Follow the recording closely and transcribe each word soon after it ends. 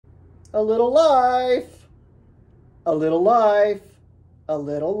A little life. A little life. A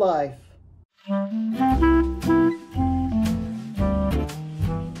little life.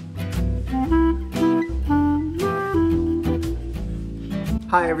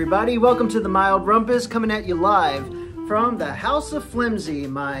 Hi everybody, welcome to the Mild Rumpus, coming at you live from the House of Flimsy,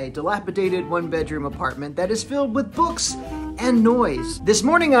 my dilapidated one-bedroom apartment that is filled with books and noise. This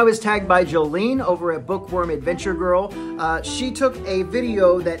morning I was tagged by Jolene over at Bookworm Adventure Girl. She took a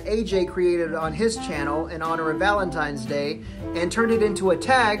video that AJ created on his channel in honor of Valentine's Day and turned it into a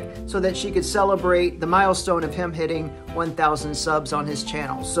tag so that she could celebrate the milestone of him hitting 1,000 subs on his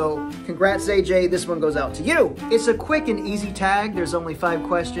channel. So congrats AJ, this one goes out to you. It's a quick and easy tag. There's only 5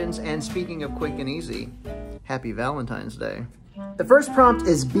 questions, and speaking of quick and easy, happy Valentine's Day. The first prompt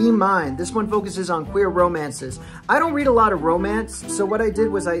is Be Mine. This one focuses on queer romances. I don't read a lot of romance, so what I did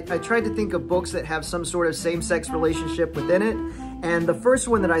was I tried to think of books that have some sort of same-sex relationship within it, and the first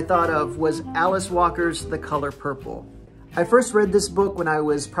one that I thought of was Alice Walker's The Color Purple. I first read this book when I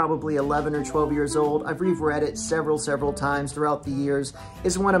was probably 11 or 12 years old. I've reread it several times throughout the years.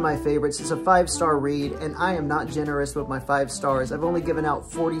 It's one of my favorites. It's a 5-star read, and I am not generous with my 5 stars. I've only given out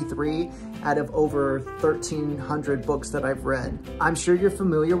 43 out of over 1,300 books that I've read. I'm sure you're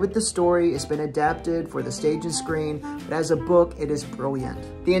familiar with the story. It's been adapted for the stage and screen, but as a book, it is brilliant.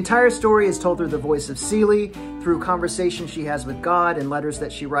 The entire story is told through the voice of Celie, through conversations she has with God and letters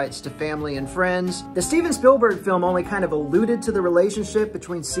that she writes to family and friends. The Steven Spielberg film only kind of alluded to the relationship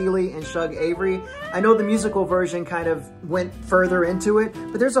between Celie and Shug Avery. I know the musical version kind of went further into it,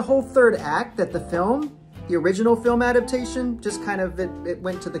 but there's a whole third act that the original film adaptation, just kind of, it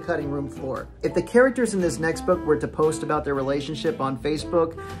went to the cutting room floor. If the characters in this next book were to post about their relationship on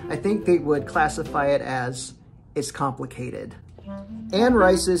Facebook, I think they would classify it as, it's complicated. Anne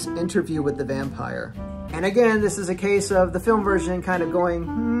Rice's Interview with the Vampire. And again, this is a case of the film version kind of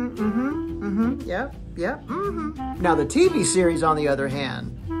going, yeah. Now the TV series, on the other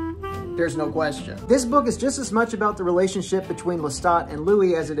hand, there's no question. This book is just as much about the relationship between Lestat and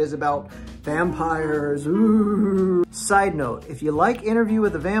Louis as it is about vampires. Ooh. Side note, if you like Interview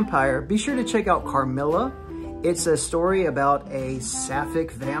with a Vampire, be sure to check out Carmilla. It's a story about a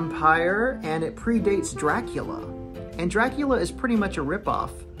sapphic vampire, and it predates Dracula. And Dracula is pretty much a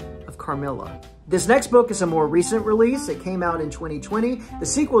ripoff of Carmilla. This next book is a more recent release. It came out in 2020. The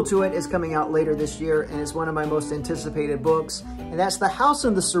sequel to it is coming out later this year, and it's one of my most anticipated books, and that's The House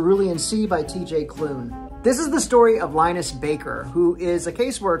in the Cerulean Sea by T.J. Klune. This is the story of Linus Baker, who is a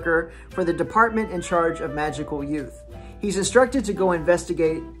caseworker for the department in charge of magical youth. He's instructed to go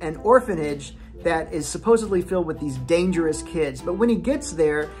investigate an orphanage that is supposedly filled with these dangerous kids. But when he gets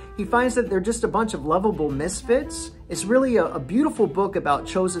there, he finds that they're just a bunch of lovable misfits. It's really a beautiful book about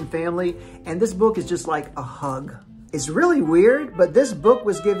chosen family, and this book is just like a hug. It's really weird, but this book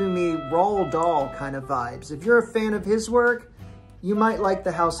was giving me Roald Dahl kind of vibes. If you're a fan of his work, you might like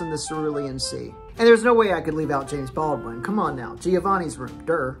The House in the Cerulean Sea. And there's no way I could leave out James Baldwin. Come on now, Giovanni's Room,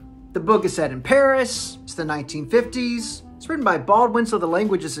 durr. The book is set in Paris. It's the 1950s. It's written by Baldwin, so the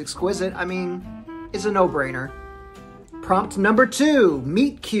language is exquisite. I mean, it's a no-brainer. Prompt number 2,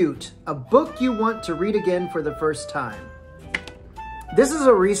 Meet Cute, a book you want to read again for the first time. This is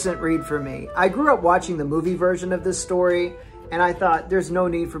a recent read for me. I grew up watching the movie version of this story, and I thought there's no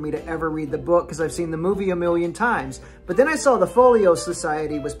need for me to ever read the book because I've seen the movie a million times. But then I saw the Folio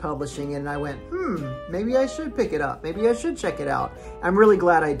Society was publishing it, and I went, maybe I should pick it up. Maybe I should check it out. I'm really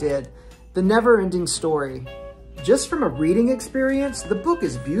glad I did. The Never-Ending Story. Just from a reading experience, the book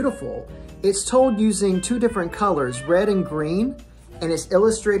is beautiful. It's told using 2 different colors, red and green, and it's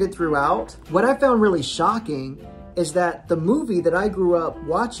illustrated throughout. What I found really shocking is that the movie that I grew up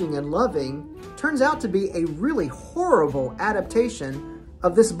watching and loving turns out to be a really horrible adaptation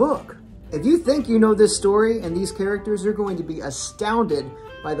of this book. If you think you know this story and these characters, you're going to be astounded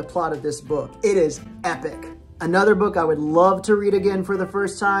by the plot of this book. It is epic. Another book I would love to read again for the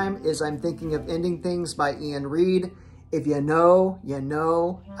first time is I'm Thinking of Ending Things by Ian Reid. If you know, you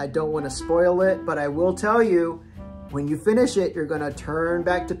know. I don't want to spoil it, but I will tell you, when you finish it, you're going to turn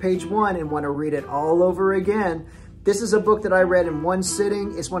back to page 1 and want to read it all over again. This is a book that I read in one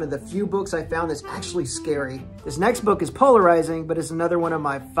sitting. It's one of the few books I found that's actually scary. This next book is polarizing, but it's another one of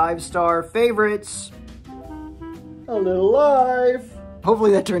my 5-star favorites. A Little Life.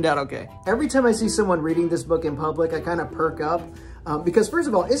 Hopefully that turned out okay. Every time I see someone reading this book in public, I kind of perk up. Because first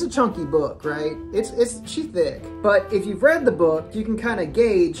of all, it's a chunky book, right? She's thick. But if you've read the book, you can kind of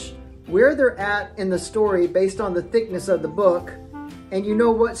gauge where they're at in the story based on the thickness of the book, and you know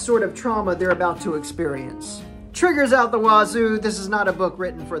what sort of trauma they're about to experience. Triggers out the wazoo. This is not a book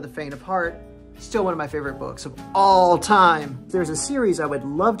written for the faint of heart. Still one of my favorite books of all time. There's a series I would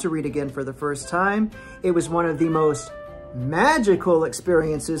love to read again for the first time. It was one of the most magical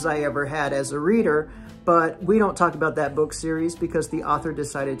experiences I ever had as a reader, but we don't talk about that book series because the author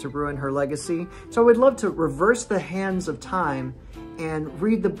decided to ruin her legacy. So I would love to reverse the hands of time and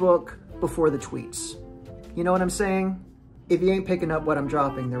read the book before the tweets. You know what I'm saying? If you ain't picking up what I'm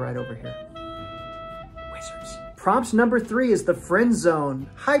dropping, they're right over here. Wizards. Prompt number 3 is The Friend Zone.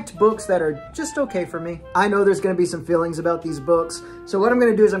 Hyped books that are just okay for me. I know there's gonna be some feelings about these books, so what I'm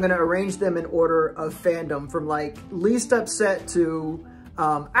gonna do is I'm gonna arrange them in order of fandom from like least upset to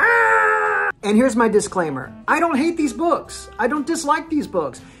And here's my disclaimer. I don't hate these books. I don't dislike these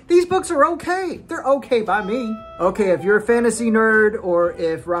books. These books are okay. They're okay by me. Okay, if you're a fantasy nerd or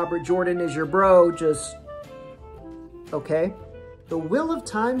if Robert Jordan is your bro, just okay. The Wheel of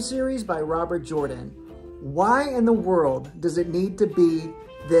Time series by Robert Jordan. Why in the world does it need to be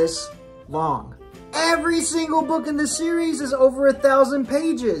this long? Every single book in the series is over 1,000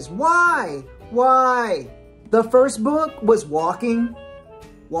 pages. Why? Why? The first book was walking,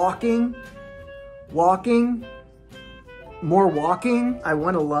 more walking. I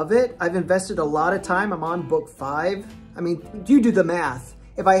want to love it. I've invested a lot of time. I'm on book 5. I mean, you do the math.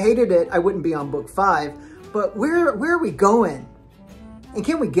 If I hated it, I wouldn't be on book 5. But where are we going? And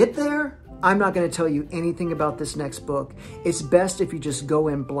can we get there? I'm not going to tell you anything about this next book. It's best if you just go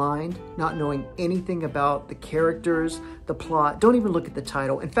in blind, not knowing anything about the characters, the plot. Don't even look at the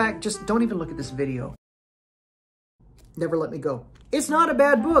title. In fact, just don't even look at this video. Never Let Me Go. It's not a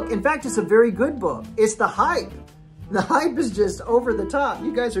bad book. In fact, it's a very good book. It's the hype. The hype is just over the top.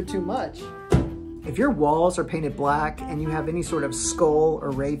 You guys are too much. If your walls are painted black and you have any sort of skull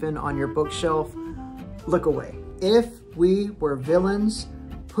or raven on your bookshelf, look away. If We Were Villains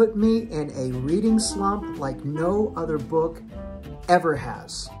put me in a reading slump like no other book ever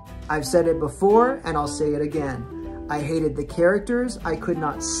has. I've said it before and I'll say it again. I hated the characters. I could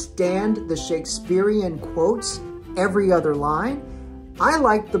not stand the Shakespearean quotes every other line. I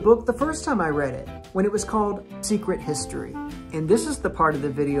liked the book the first time I read it, when it was called Secret History. And this is the part of the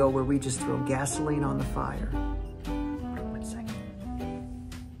video where we just throw gasoline on the fire. One second.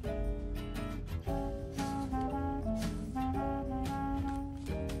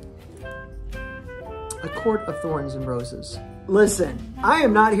 A Court of Thorns and Roses. Listen, I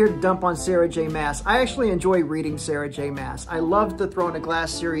am not here to dump on Sarah J. Maas. I actually enjoy reading Sarah J. Maas. I loved the Throne of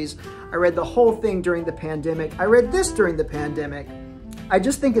Glass series. I read the whole thing during the pandemic. I read this during the pandemic. I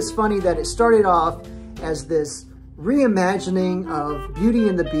just think it's funny that it started off as this reimagining of Beauty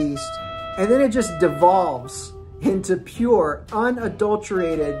and the Beast, and then it just devolves into pure,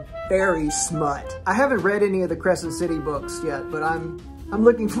 unadulterated fairy smut. I haven't read any of the Crescent City books yet, but I'm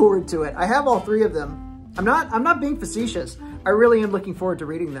looking forward to it. I have all 3 of them. I'm not being facetious. I really am looking forward to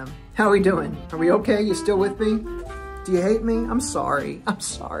reading them. How are we doing? Are we okay? You still with me? Do you hate me? I'm sorry. I'm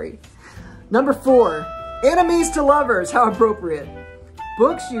sorry. Number 4, Enemies to Lovers. How appropriate.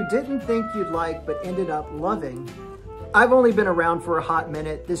 Books you didn't think you'd like but ended up loving. I've only been around for a hot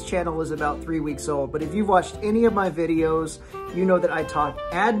minute. This channel is about 3 weeks old, but if you've watched any of my videos, you know that I talk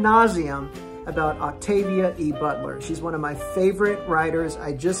ad nauseum about Octavia E. Butler. She's one of my favorite writers.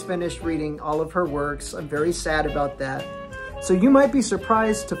 I just finished reading all of her works. I'm very sad about that. So you might be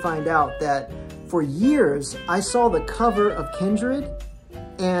surprised to find out that for years, I saw the cover of Kindred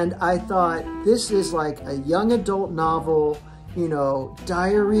and I thought, this is like a young adult novel, you know,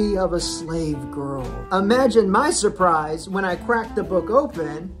 Diary of a Slave Girl. Imagine my surprise when I cracked the book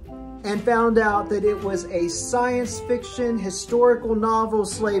open and found out that it was a science fiction historical novel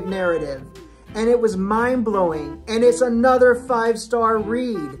slave narrative. And it was mind-blowing, and it's another 5-star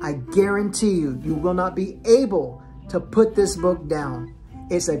read. I guarantee you, you will not be able to put this book down.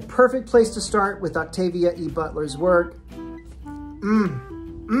 It's a perfect place to start with Octavia E. Butler's work.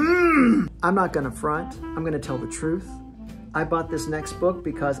 I'm not gonna front, I'm gonna tell the truth. I bought this next book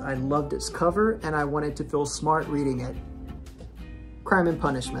because I loved its cover and I wanted to feel smart reading it. Crime and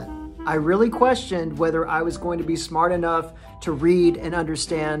Punishment. I really questioned whether I was going to be smart enough to read and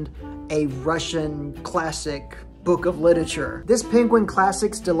understand a Russian classic book of literature. This Penguin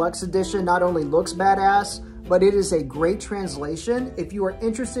Classics Deluxe Edition not only looks badass, but it is a great translation. If you are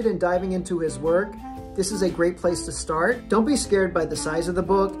interested in diving into his work, this is a great place to start. Don't be scared by the size of the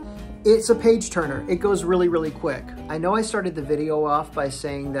book. It's a page turner. It goes really, really quick. I know I started the video off by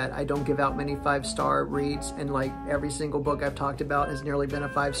saying that I don't give out many 5-star reads, and like every single book I've talked about has nearly been a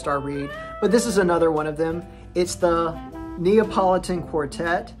 5-star read, but this is another one of them. It's the Neapolitan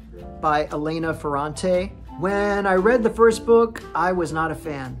Quartet by Elena Ferrante. When I read the first book, I was not a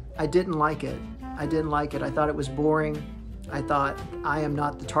fan. I didn't like it. I thought it was boring. I thought, I am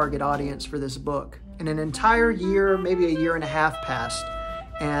not the target audience for this book. And an entire year, maybe a year and a half passed.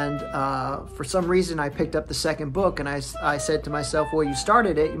 And for some reason, I picked up the second book, and I said to myself, well, you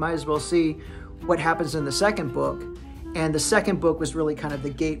started it, you might as well see what happens in the second book. And the second book was really kind of the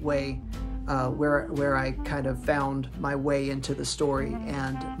gateway where I kind of found my way into the story.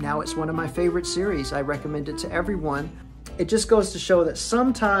 And now it's one of my favorite series. I recommend it to everyone. It just goes to show that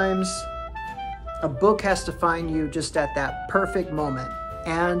sometimes a book has to find you just at that perfect moment.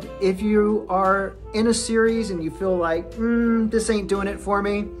 And if you are in a series and you feel like, this ain't doing it for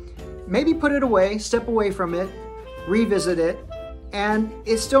me, maybe put it away, step away from it, revisit it, and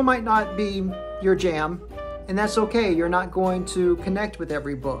it still might not be your jam, and that's okay. You're not going to connect with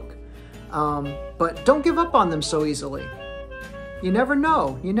every book. But don't give up on them so easily. You never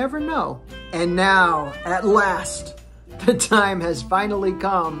know. You never know. And now, at last, the time has finally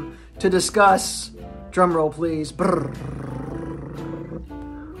come to discuss, drumroll please, book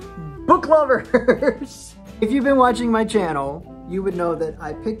lovers. If you've been watching my channel, you would know that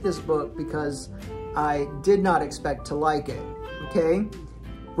I picked this book because I did not expect to like it, okay?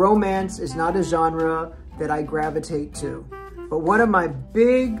 Romance is not a genre that I gravitate to. But one of my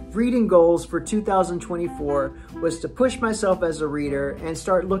big reading goals for 2024 was to push myself as a reader and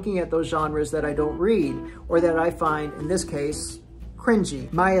start looking at those genres that I don't read, or that I find, in this case,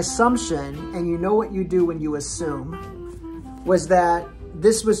 cringy. My assumption, and you know what you do when you assume, was that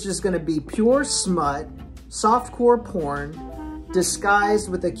this was just gonna be pure smut, softcore porn, disguised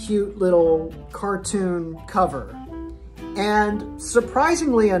with a cute little cartoon cover. And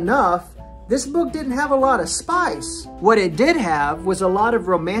surprisingly enough, this book didn't have a lot of spice. What it did have was a lot of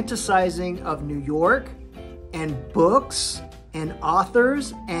romanticizing of New York and books and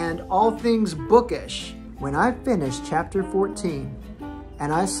authors and all things bookish. When I finished chapter 14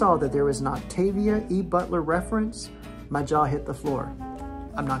 and I saw that there was an Octavia E. Butler reference, my jaw hit the floor.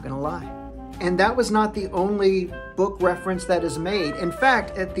 I'm not gonna lie. And that was not the only book reference that is made. In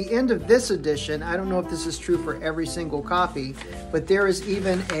fact, at the end of this edition, I don't know if this is true for every single copy, but there is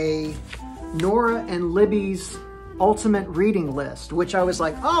even a Nora and Libby's ultimate reading list, which I was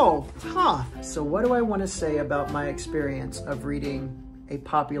like, oh, huh. So what do I want to say about my experience of reading a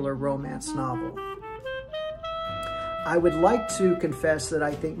popular romance novel? I would like to confess that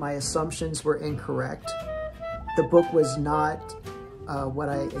I think my assumptions were incorrect. The book was not what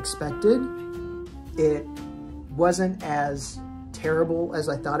I expected. It wasn't as terrible as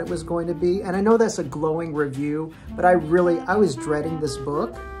I thought it was going to be. And I know that's a glowing review, but I was dreading this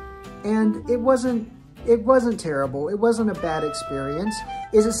book. And it wasn't terrible. It wasn't a bad experience.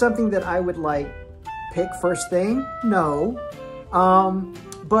 Is it something that I would like pick first thing? No.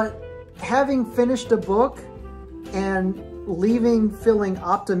 But having finished a book and leaving feeling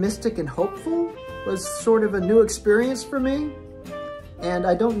optimistic and hopeful was sort of a new experience for me. And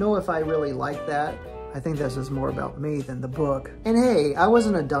I don't know if I really like that. I think this is more about me than the book. And hey, I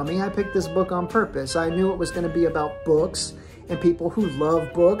wasn't a dummy. I picked this book on purpose. I knew it was going to be about books and people who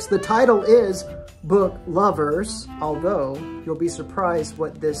love books. The title is Book Lovers, although you'll be surprised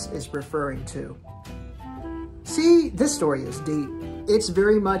what this is referring to. See, this story is deep. It's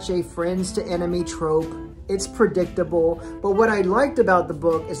very much a friends to enemy trope. It's predictable, but what I liked about the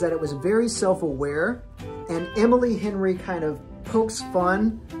book is that it was very self-aware, and Emily Henry kind of pokes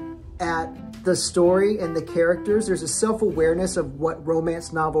fun at the story and the characters. There's a self-awareness of what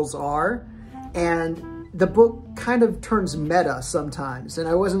romance novels are, and the book kind of turns meta sometimes, and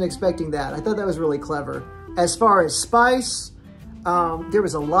I wasn't expecting that. I thought that was really clever. As far as spice, there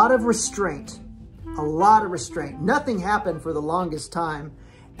was a lot of restraint. Nothing happened for the longest time.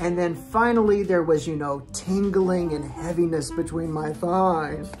 And then finally there was, you know, tingling and heaviness between my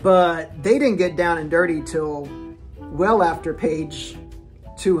thighs. But they didn't get down and dirty till well after page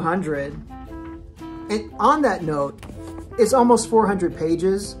 200. And on that note, it's almost 400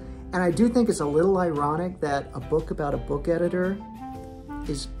 pages. And I do think it's a little ironic that a book about a book editor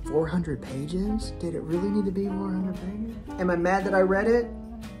is 400 pages. Did it really need to be 400 pages? Am I mad that I read it?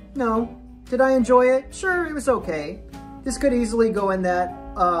 No. Did I enjoy it? Sure, it was okay. This could easily go in that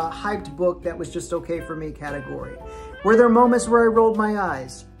hyped book that was just okay for me category. Were there moments where I rolled my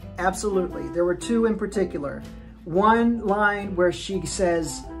eyes? Absolutely. There were two in particular. One line where she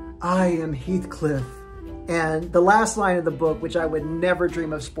says, "I am Heathcliff." And the last line of the book, which I would never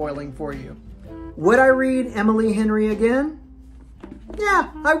dream of spoiling for you. Would I read Emily Henry again? Yeah,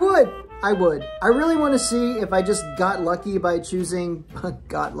 I would. I really want to see if I just got lucky by choosing,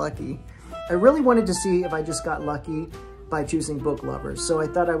 I really wanted to see if I just got lucky by choosing Book Lovers. So I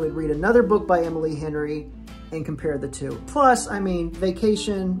thought I would read another book by Emily Henry and compare the two. Plus, I mean,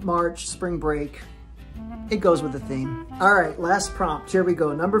 vacation, March, spring break, It goes with the theme. All right, last prompt. Here we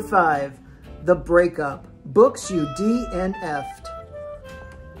go. Number 5, The Breakup. Books you DNF'd.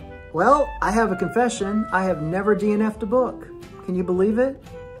 Well, I have a confession. I have never DNF'd a book. Can you believe it?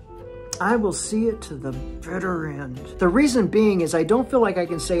 I will see it to the bitter end. The reason being is I don't feel like I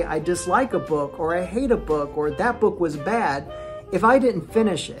can say I dislike a book or I hate a book or that book was bad if I didn't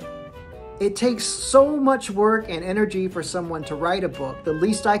finish it. It takes so much work and energy for someone to write a book. The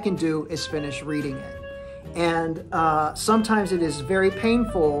least I can do is finish reading it. And sometimes it is very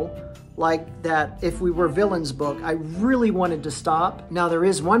painful, like that If We Were Villains book. I really wanted to stop. Now there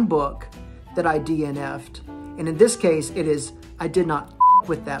is one book that I DNF'd. And in this case, it is, I did not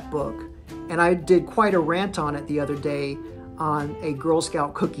with that book. And I did quite a rant on it the other day on a Girl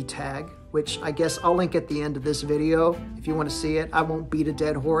Scout cookie tag, which I guess I'll link at the end of this video if you want to see it. I won't beat a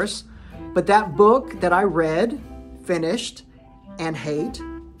dead horse. But that book that I read, finished, and hate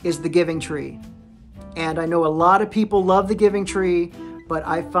is The Giving Tree. And I know a lot of people love The Giving Tree, but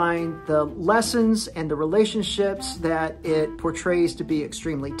I find the lessons and the relationships that it portrays to be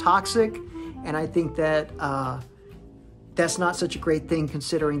extremely toxic. And I think that that's not such a great thing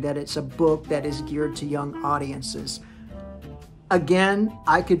considering that it's a book that is geared to young audiences. Again,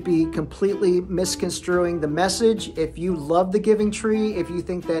 I could be completely misconstruing the message. If you love The Giving Tree, if you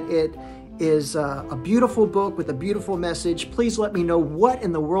think that it is a beautiful book with a beautiful message, please let me know what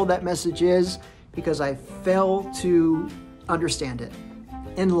in the world that message is, because I fail to understand it.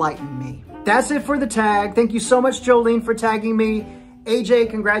 Enlighten me. That's it for the tag. Thank you so much, Jolene, for tagging me. AJ,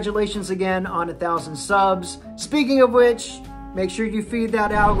 congratulations again on 1,000 subs. Speaking of which, make sure you feed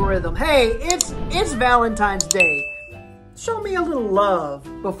that algorithm. Hey, it's Valentine's Day. Show me a little love.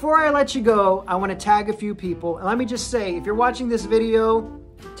 Before I let you go, I want to tag a few people. And let me just say, if you're watching this video,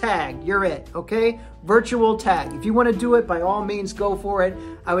 tag, you're it, okay? Virtual tag. If you want to do it, by all means, go for it.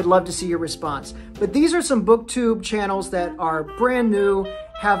 I would love to see your response. But these are some BookTube channels that are brand new,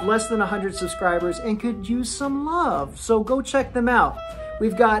 have less than 100 subscribers, and could use some love. So go check them out.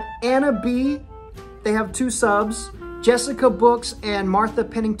 We've got Anna B. They have 2 subs. Jessica Books and Martha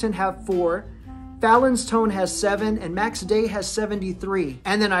Pennington have 4. Valentine has 7, and Max Day has 73.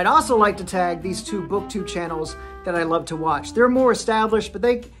 And then I'd also like to tag these 2 BookTube channels that I love to watch. They're more established,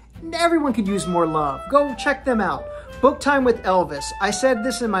 but everyone could use more love. Go check them out. Book Time with Elvis. I said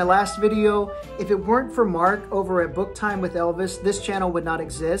this in my last video. If it weren't for Mark over at Book Time with Elvis, this channel would not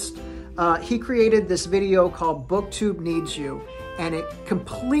exist. He created this video called BookTube Needs You, and it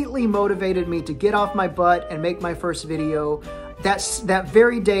completely motivated me to get off my butt and make my first video. That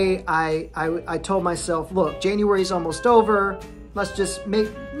very day, I told myself, look, January's almost over. Let's just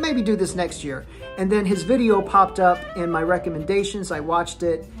maybe do this next year. And then his video popped up in my recommendations. I watched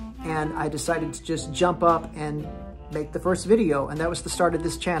it, and I decided to just jump up and make the first video. And that was the start of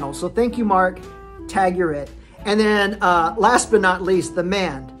this channel. So thank you, Mark. Tag, you're it. And then last but not least, the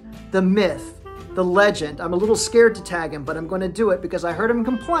man, the myth, the legend. I'm a little scared to tag him, but I'm going to do it because I heard him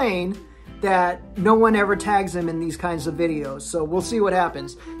complain that no one ever tags him in these kinds of videos. So we'll see what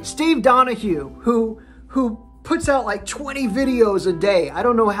happens. Steve Donahue, who puts out like 20 videos a day. I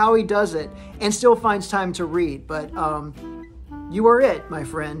don't know how he does it and still finds time to read, but you are it, my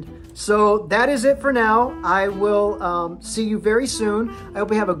friend. So that is it for now. I will see you very soon. I hope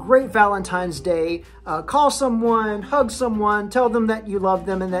you have a great Valentine's Day. Call someone, hug someone, tell them that you love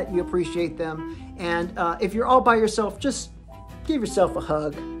them and that you appreciate them. And if you're all by yourself, just give yourself a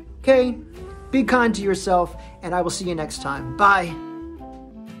hug. Okay? Be kind to yourself, and I will see you next time. Bye.